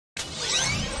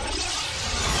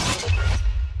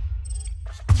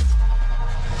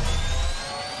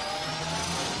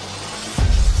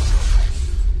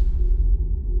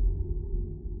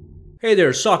Hey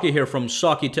there, Saki here from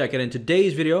Saki Tech, and in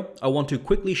today's video, I want to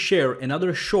quickly share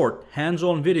another short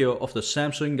hands-on video of the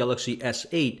Samsung Galaxy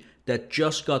S8 that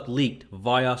just got leaked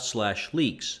via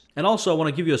 /leaks. And also I want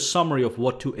to give you a summary of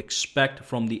what to expect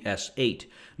from the S8.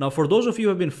 Now for those of you who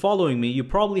have been following me, you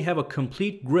probably have a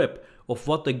complete grip of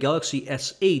what the Galaxy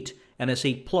S8 and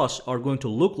S8 Plus are going to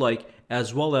look like,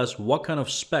 as well as what kind of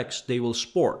specs they will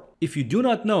sport. If you do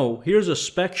not know, here's a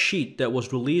spec sheet that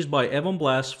was released by Evan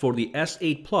Blass for the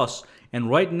S8 Plus, and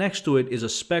right next to it is a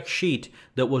spec sheet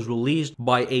that was released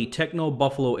by a Techno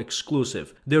Buffalo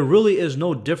exclusive. There really is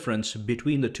no difference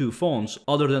between the two phones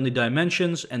other than the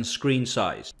dimensions and screen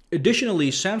size. Additionally,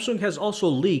 Samsung has also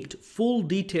leaked full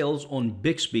details on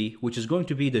BIXBY, which is going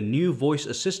to be the new voice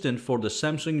assistant for the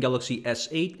Samsung Galaxy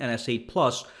S8 and S8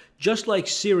 Plus, just like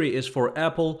Siri is for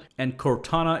Apple and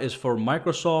Cortana is for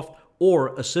Microsoft,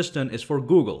 or Assistant is for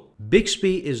Google.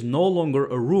 BIXBY is no longer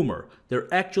a rumor. There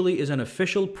actually is an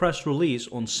official press release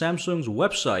on Samsung's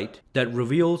website that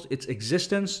reveals its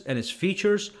existence and its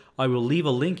features. I will leave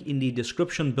a link in the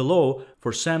description below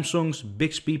for Samsung's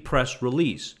BIXBY press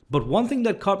release. But one thing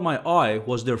that caught my eye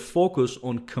was their focus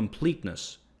on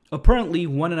completeness. Apparently,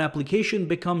 when an application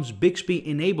becomes BIXBY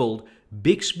enabled,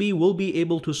 BIXBY will be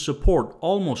able to support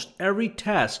almost every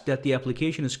task that the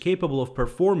application is capable of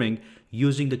performing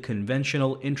using the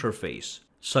conventional interface,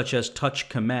 such as touch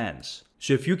commands.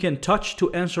 So if you can touch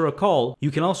to answer a call, you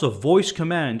can also voice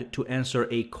command to answer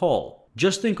a call.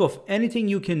 Just think of anything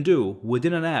you can do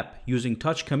within an app using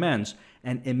touch commands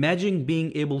and imagine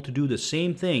being able to do the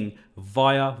same thing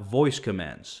via voice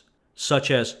commands, such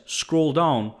as scroll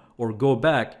down or go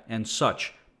back and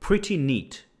such. Pretty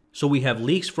neat. So we have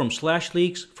leaks from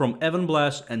 /leaks, from Evan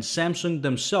Blass, and Samsung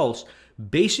themselves,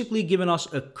 basically giving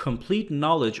us a complete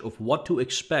knowledge of what to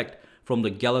expect from the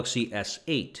Galaxy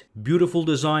S8. Beautiful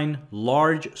design,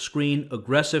 large screen,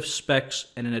 aggressive specs,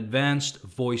 and an advanced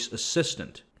voice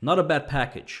assistant. Not a bad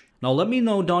package. Now let me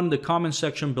know down in the comment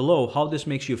section below how this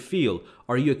makes you feel.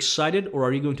 Are you excited, or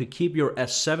are you going to keep your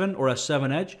S7 or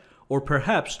S7 Edge? Or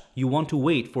perhaps you want to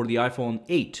wait for the iPhone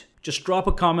 8? Just drop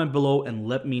a comment below and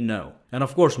let me know. And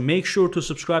of course, make sure to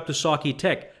subscribe to Saki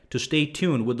Tech to stay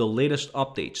tuned with the latest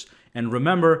updates. And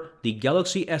remember, the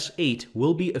Galaxy S8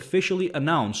 will be officially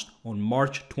announced on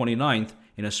March 29th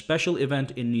in a special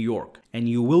event in New York. And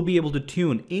you will be able to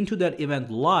tune into that event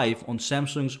live on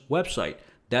Samsung's website.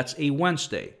 That's a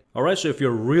Wednesday. Alright, so if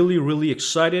you're really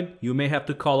excited, you may have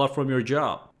to call out from your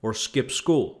job or skip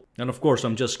school. And of course,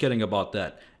 I'm just kidding about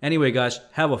that. Anyway, guys,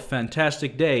 have a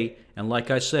fantastic day. And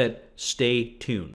like I said, stay tuned.